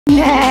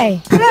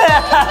Nay.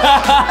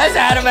 That's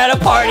Adam at a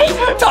party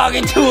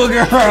talking to a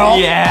girl.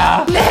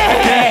 Yeah.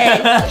 Nay.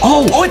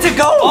 Oh, it's a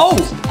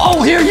ghost.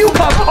 Oh, here you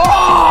come.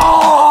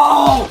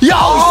 Oh, yo,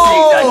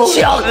 she's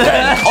a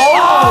children.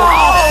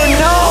 Oh,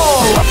 no.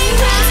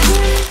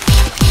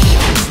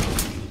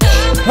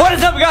 What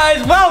is up,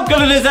 guys? Welcome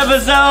to this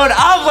episode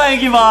of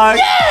LankyBox.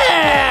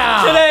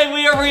 Yeah. Today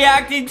we are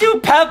reacting to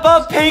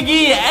Peppa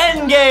Piggy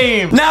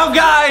Endgame. Now,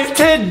 guys,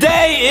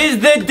 today is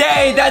the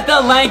day that the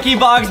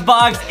LankyBox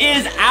box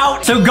is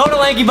out. So go to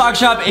LankyBox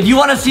shop if you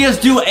want to see us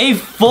do a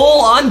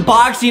full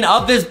unboxing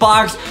of this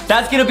box.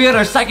 That's gonna be on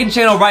our second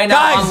channel right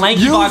now, guys, on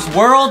LankyBox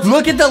World.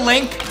 Look at the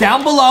link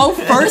down below.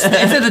 First,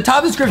 it's at the top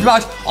of the description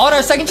box. On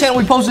our second channel,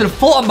 we posted a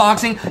full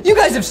unboxing. You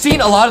guys have seen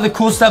a lot of the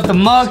cool stuff, the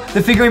mug,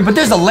 the figurine, but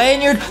there's a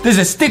lanyard, there's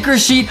a sticker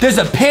sheet, there's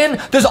a pin,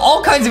 there's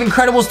all kinds of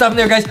incredible stuff in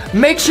there, guys.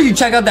 Make sure you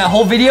check out that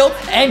whole video.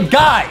 And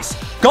guys,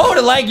 go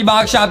to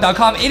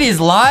LankyBoxShop.com. It is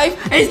live.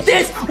 Is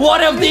this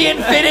one of the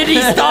Infinity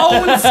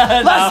Stones?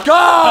 Let's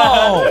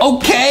go.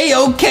 Okay.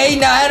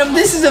 Now, Adam,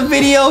 this is a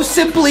video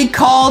simply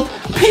called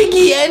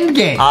Piggy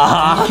Endgame.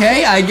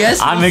 Okay, I guess.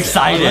 I'm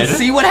excited. Let's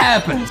see what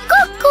happens.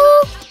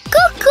 Cuckoo.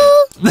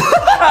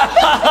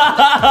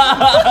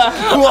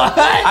 What?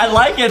 I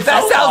like it.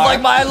 That sounds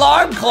like my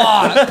alarm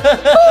clock.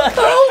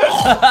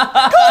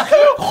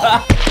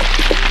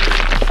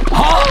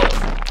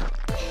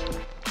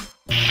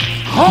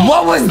 Huh?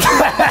 What was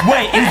that?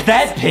 Wait, is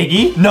that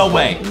Piggy? No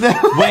way.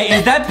 Wait,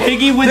 is that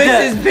Piggy with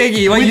This is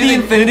Piggy. with the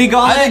Infinity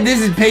Gauntlet? I think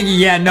this is Piggy.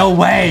 Yeah, no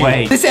way.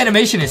 Wait. This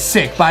animation is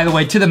sick, by the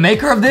way. To the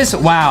maker of this,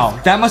 wow.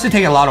 That must have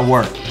taken a lot of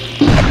work.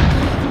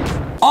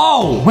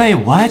 Oh! Wait,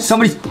 what?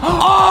 Somebody's...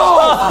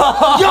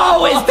 Oh!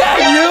 Yo, is that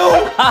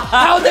you?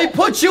 How'd they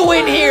put you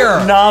in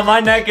here? No, my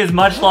neck is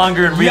much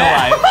longer in real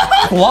life.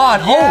 Squad.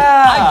 Yeah. Oh,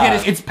 I get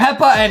it. It's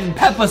Peppa and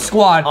Peppa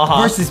Squad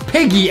versus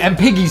Piggy and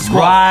Piggy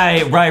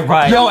Squad.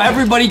 Right. Yo,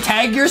 everybody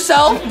tag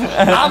yourself.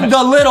 I'm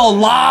the little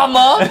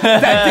llama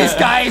that this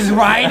guy is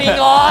riding on.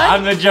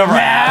 I'm the giraffe.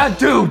 Yeah,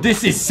 dude,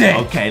 this is sick.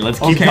 Okay, let's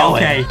keep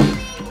going. Okay.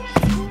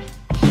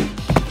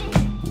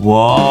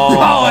 Whoa.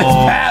 Oh, it's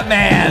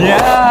Batman.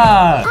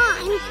 Yeah.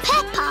 I'm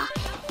Peppa.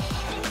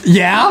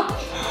 Yeah?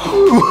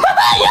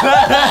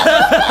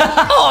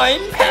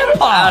 I'm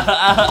Peppa.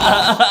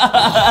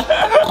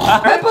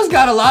 Peppa's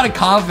got a lot of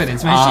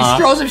confidence, man. She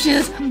strolls up, she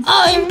says,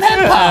 I'm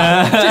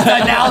Peppa. Just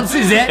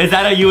announces it. Is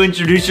that how you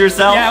introduce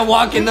yourself? Yeah,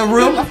 walk in the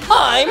room.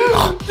 I'm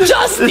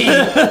Justin.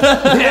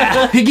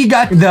 Yeah. Piggy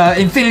got the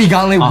Infinity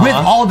Gauntlet with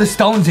all the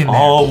stones in there.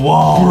 Oh,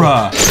 whoa.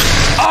 Bruh.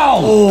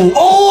 Oh.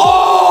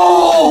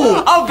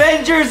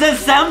 Avengers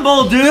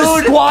Assemble, dude.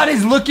 The squad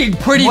is looking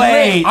pretty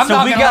Wait, lit. I'm so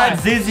not we gonna got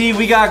lie. Zizzy,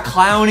 we got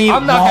Clowny.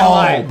 I'm not gonna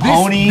lie.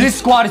 Pony. This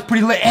squad is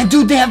pretty lit. And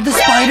dude, they have the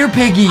Spider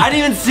Piggy. I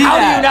didn't even see How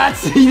that. do you not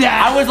see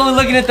that? I was only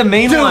looking at the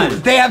main Dude, one.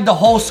 they have the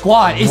whole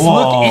squad. It's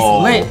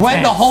lit.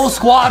 When the whole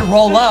squad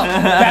roll up,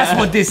 that's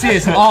what this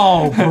is.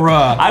 Oh,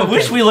 bruh. I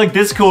wish we looked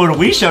this cool when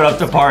we showed up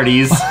to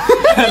parties.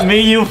 Me,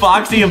 you,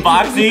 Foxy, and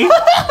Boxy.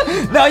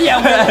 No,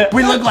 yeah,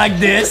 we look like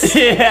this.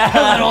 Yeah.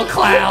 A little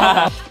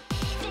clown.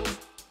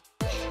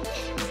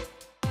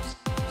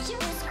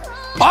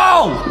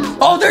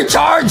 Oh, they're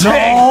charging.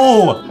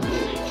 No.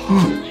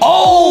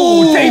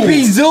 Oh, they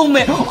be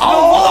zooming.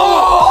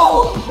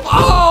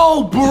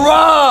 Oh,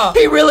 bruh.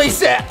 He really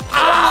said,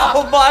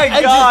 Oh my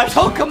and gosh. just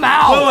took him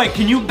out. Wait,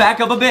 can you back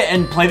up a bit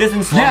and play this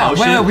in slow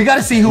motion? Wait, we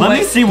gotta see who went. Let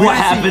me see what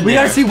happened We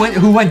gotta there. see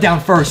who went down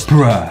first,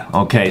 bruh.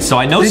 Okay, so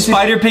I know This is-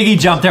 Spider Piggy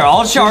jumped. They're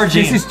all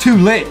charging. This is too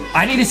lit.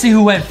 I need to see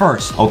who went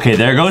first. Okay,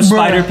 there goes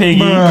Spider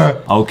Piggy.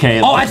 bruh. Okay,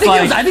 Oh, I looks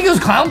think like... it was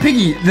Clown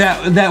Piggy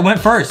that went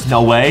first.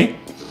 No way.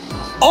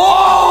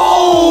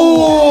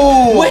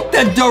 Oh! With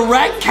the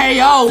direct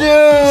KO. Dude.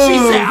 She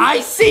said, I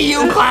see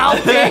you, Clown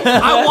Pig.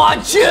 I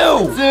want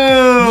you.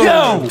 Dude.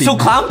 Yo. So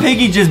Clown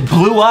Piggy just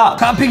blew up.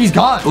 Clown Piggy's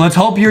gone. Let's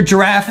hope your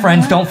giraffe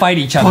friends don't fight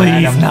each other.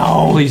 Please, Adam.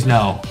 no. Please,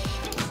 no.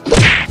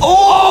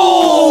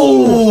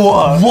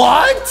 Oh!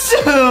 What?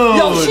 Dude.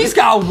 Yo, she's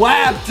got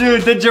whacked.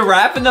 Dude, the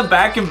giraffe in the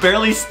back can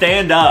barely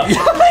stand up. His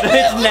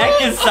neck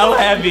is so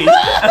heavy.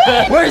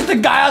 Where's the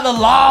guy on the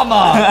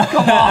llama?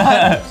 Come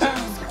on.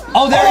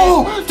 Oh, there he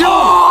is. Dude,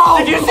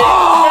 Did you see the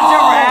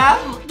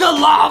giraffe? The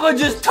llama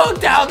just took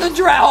down the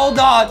giraffe. Hold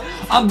on.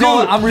 I'm The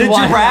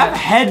rewinding. giraffe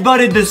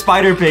headbutted the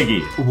Spider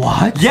Piggy.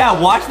 What? Yeah,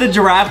 watch the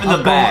giraffe in the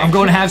back. I'm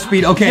going half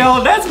speed. Okay.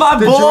 Yo, that's my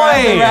the boy.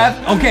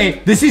 Giraffe. Okay,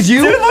 this is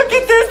you. Dude, look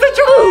at this. The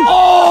giraffe.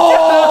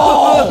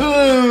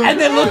 Oh! And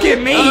then look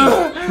at me.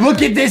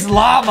 Look at this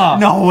llama.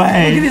 No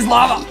way. Look at this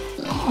llama.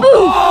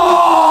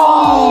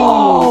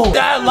 Oh!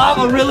 That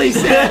llama really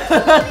said.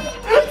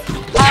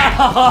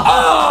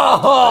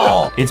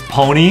 Oh! It's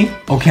Pony.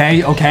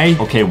 Okay.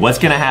 Okay, what's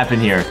gonna happen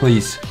here?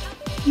 Please.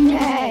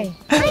 Nay.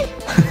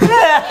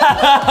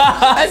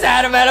 That's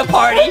Adam at a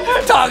party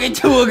talking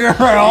to a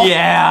girl.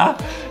 Yeah,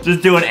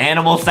 just doing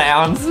animal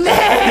sounds.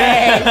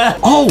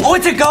 Oh,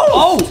 it's a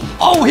ghost.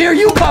 Oh, here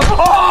you come.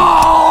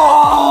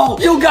 Oh,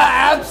 you got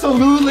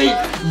absolutely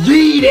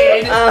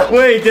yeeted.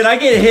 Wait, did I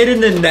get hit in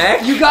the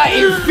neck? You got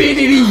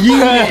infinity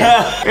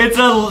yeeted. It's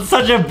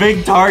such a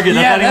big target.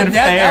 That's not even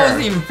fair. That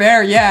wasn't even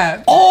fair,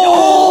 yeah.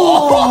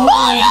 Oh!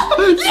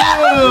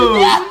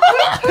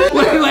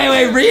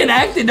 Wait,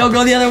 reenact it. Don't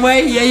go the other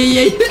way.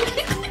 Yeah.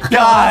 Guys.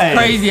 That's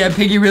crazy. Yeah,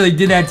 Piggy really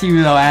did that to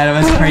you, though, Adam.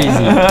 That's crazy.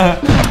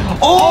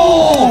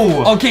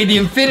 Oh! Okay, the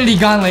Infinity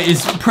Gauntlet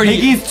is pretty...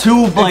 Piggy's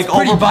too, like,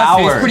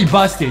 overpowered. It's pretty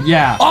busted,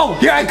 yeah. Oh,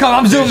 here I come.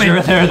 I'm zooming. Sure,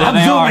 I'm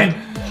zooming.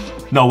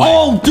 No way.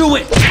 Oh, do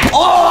it.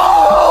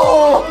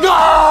 Oh!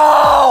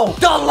 No!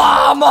 The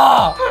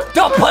llama!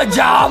 The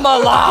pajama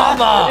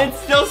llama! It's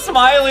still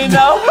smiling,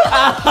 though.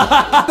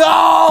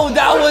 No,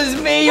 that was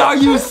me. Are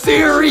you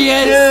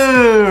serious?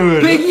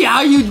 Dude. Piggy,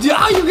 how you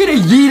gonna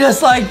yeet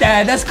us like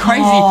that? That's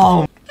crazy.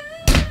 Oh.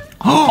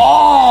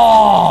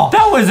 Oh!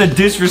 That was a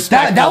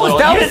disrespect. That was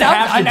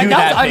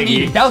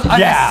unneeded. That was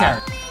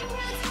unnecessary.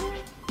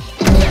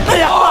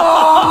 Yeah.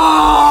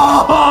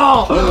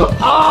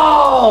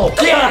 Oh!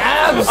 Get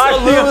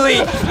absolutely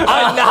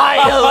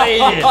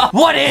annihilated.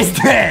 What is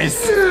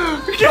this?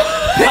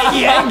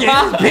 Piggy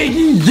Endgame,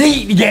 Piggy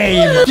Yeet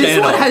Game. This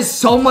one has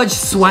so much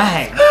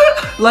swag.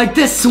 Like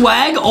this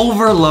swag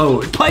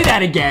overload. Play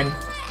that again.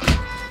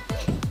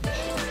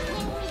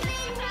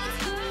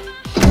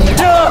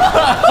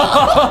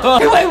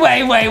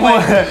 Wait.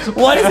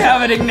 What is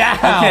happening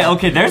now?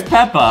 Okay, there's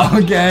Peppa.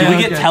 Okay. Do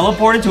we get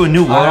teleported to a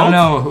new world? I don't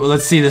know.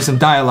 Let's see, there's some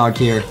dialogue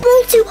here.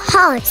 Ball too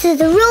hard, so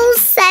the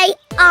rules say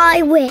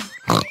I win.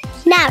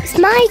 Now it's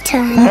my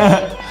turn.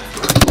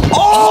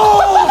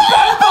 Oh,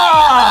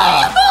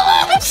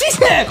 Peppa! She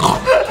said...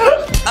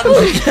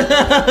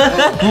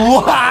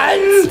 What?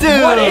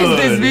 Dude. What is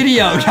this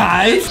video,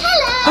 guys?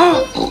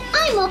 Hello,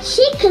 I'm a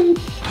chicken.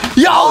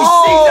 Yo,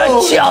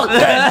 she's a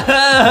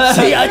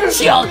chicken.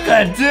 She's a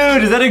chicken.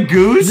 Dude, is that a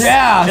goose?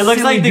 Yeah. It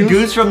looks like the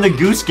goose from the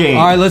Goose Game.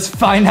 All right, let's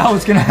find out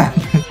what's gonna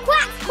happen.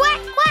 Quack, quack,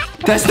 quack.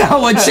 That's not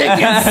what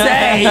chickens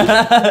say.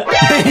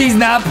 He's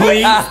not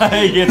pleased.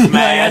 He gets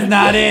mad. That's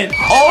not it.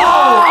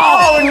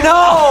 Oh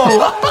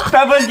no!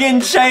 Peppa's getting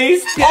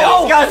chased.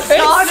 Oh, got it's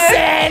Sonic.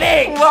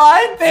 Sonic.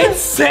 What? It's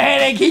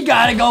Sonic. He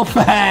gotta go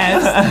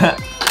fast.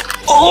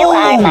 You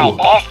are my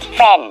best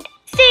friend,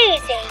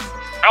 Susie.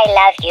 I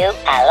love you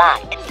a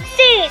lot,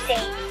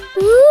 Susie.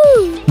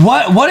 Ooh.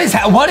 What is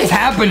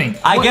happening?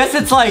 I guess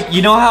it's like,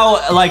 you know how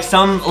like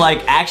some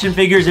like action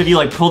figures, if you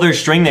like pull their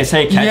string, they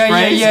say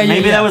catchphrase? Yeah,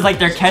 Maybe yeah. that was like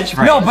their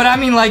catchphrase. No, but I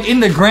mean like in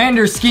the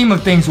grander scheme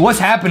of things, what's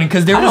happening?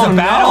 Because there was a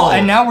battle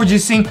and now we're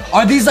just seeing,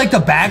 are these like the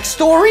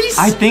backstories?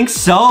 I think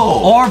so.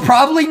 Or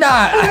probably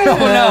not. I don't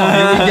know.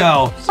 Here we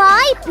go.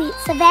 My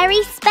boots are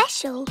very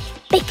special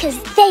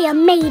because they are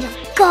made of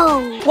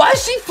gold. Why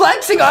is she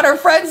flexing on her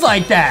friends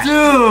like that?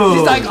 Dude.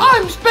 She's like,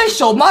 I'm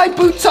special. My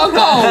boots are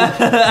gold.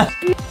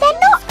 They're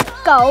not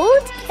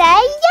gold, they're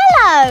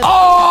yellow.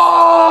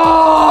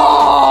 Oh!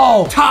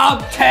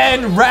 Top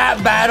 10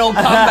 rap battle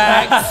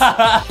comebacks.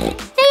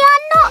 They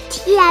are not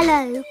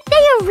yellow.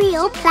 They are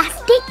real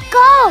plastic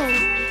gold.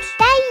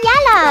 They're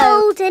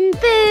yellow. Golden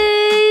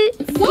boots.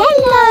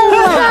 Yellow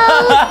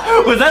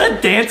gold. Was that a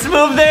dance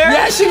move there?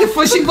 Yeah, she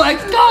like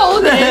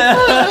golden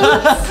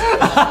boots.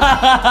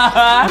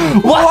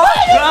 What?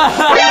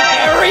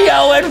 Mario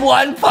and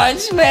One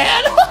Punch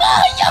Man.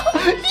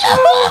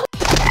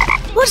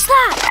 What's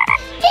that?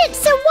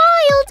 It's a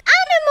wild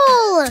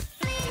animal.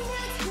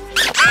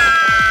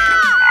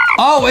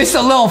 Oh, it's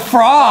a little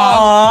frog.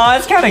 Oh,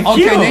 it's kind of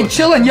cute. Okay, they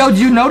chilling. Yo, do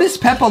you notice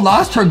Peppa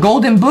lost her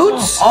golden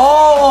boots?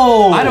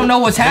 Oh. I don't know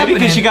what's happening. Maybe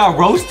because she got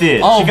roasted.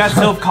 Oh. She got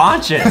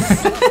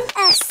self-conscious.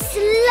 A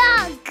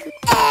slug.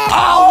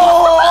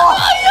 Oh!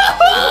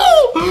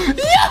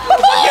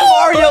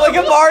 Look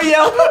at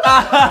Mario.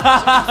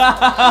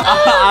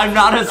 I'm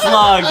not a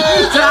slug.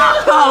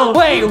 No.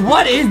 Wait,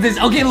 what is this?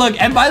 Okay, look,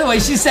 and by the way,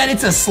 she said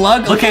it's a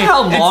slug. Look at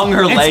how long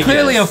her leg is. It's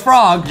clearly a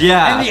frog.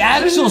 Yeah. And the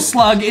actual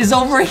slug is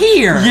over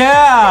here.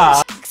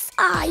 Yeah.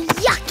 Are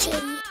yucky.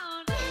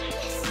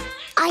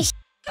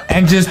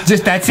 And just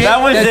that's it?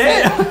 That was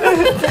it?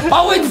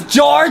 Oh, it's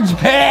George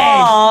Pig.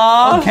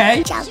 Aww.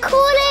 Okay. Shall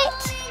call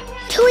it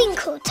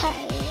Twinkle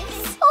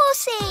Toes.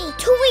 Horsey.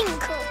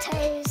 Twinkle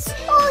Toes.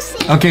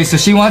 Horsey. Okay, so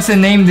she wants to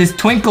name this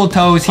Twinkle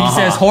Toes. He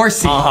says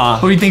Horsey.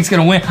 Who do you think's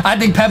gonna win? I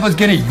think Peppa's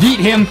gonna yeet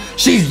him.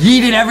 She's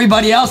yeeted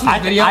everybody else in the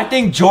video. I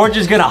think George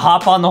is gonna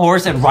hop on the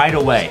horse and ride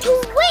away.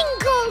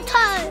 Twinkle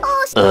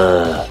Toes.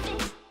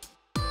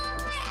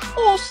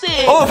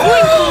 Horsey. Horsey.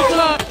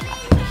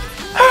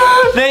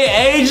 Oh. They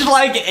aged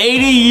like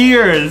 80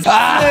 years.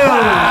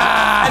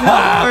 And the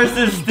horse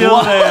is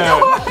still there.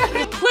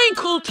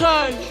 Twinkle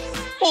Toes.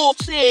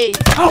 Horsey.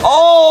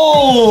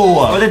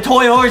 Oh! Or the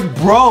toy horse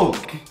broke.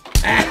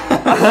 I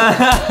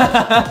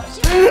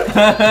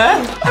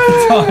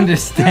don't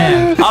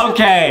understand.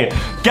 Okay,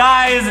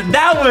 guys,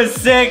 that was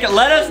sick.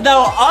 Let us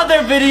know other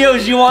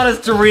videos you want us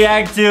to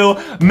react to.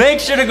 Make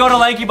sure to go to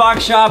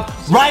LankyBox shop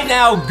right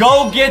now.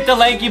 Go get the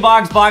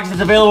LankyBox box. It's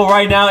available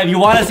right now. If you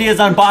want to see us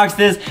unbox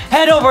this,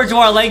 head over to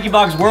our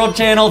LankyBox World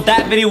channel.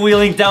 That video we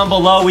link down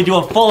below. We do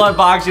a full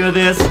unboxing of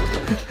this.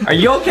 Are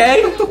you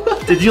okay?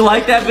 Did you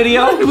like that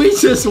video? We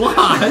just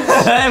watched.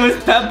 It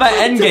was Peppa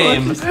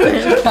Endgame.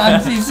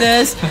 Foxy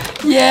says,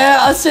 yeah,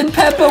 us and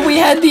Peppa, we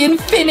had the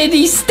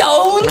Infinity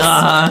Stones.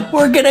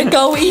 We're gonna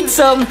go eat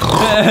some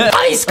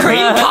ice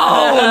cream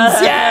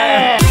cones.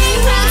 Yeah.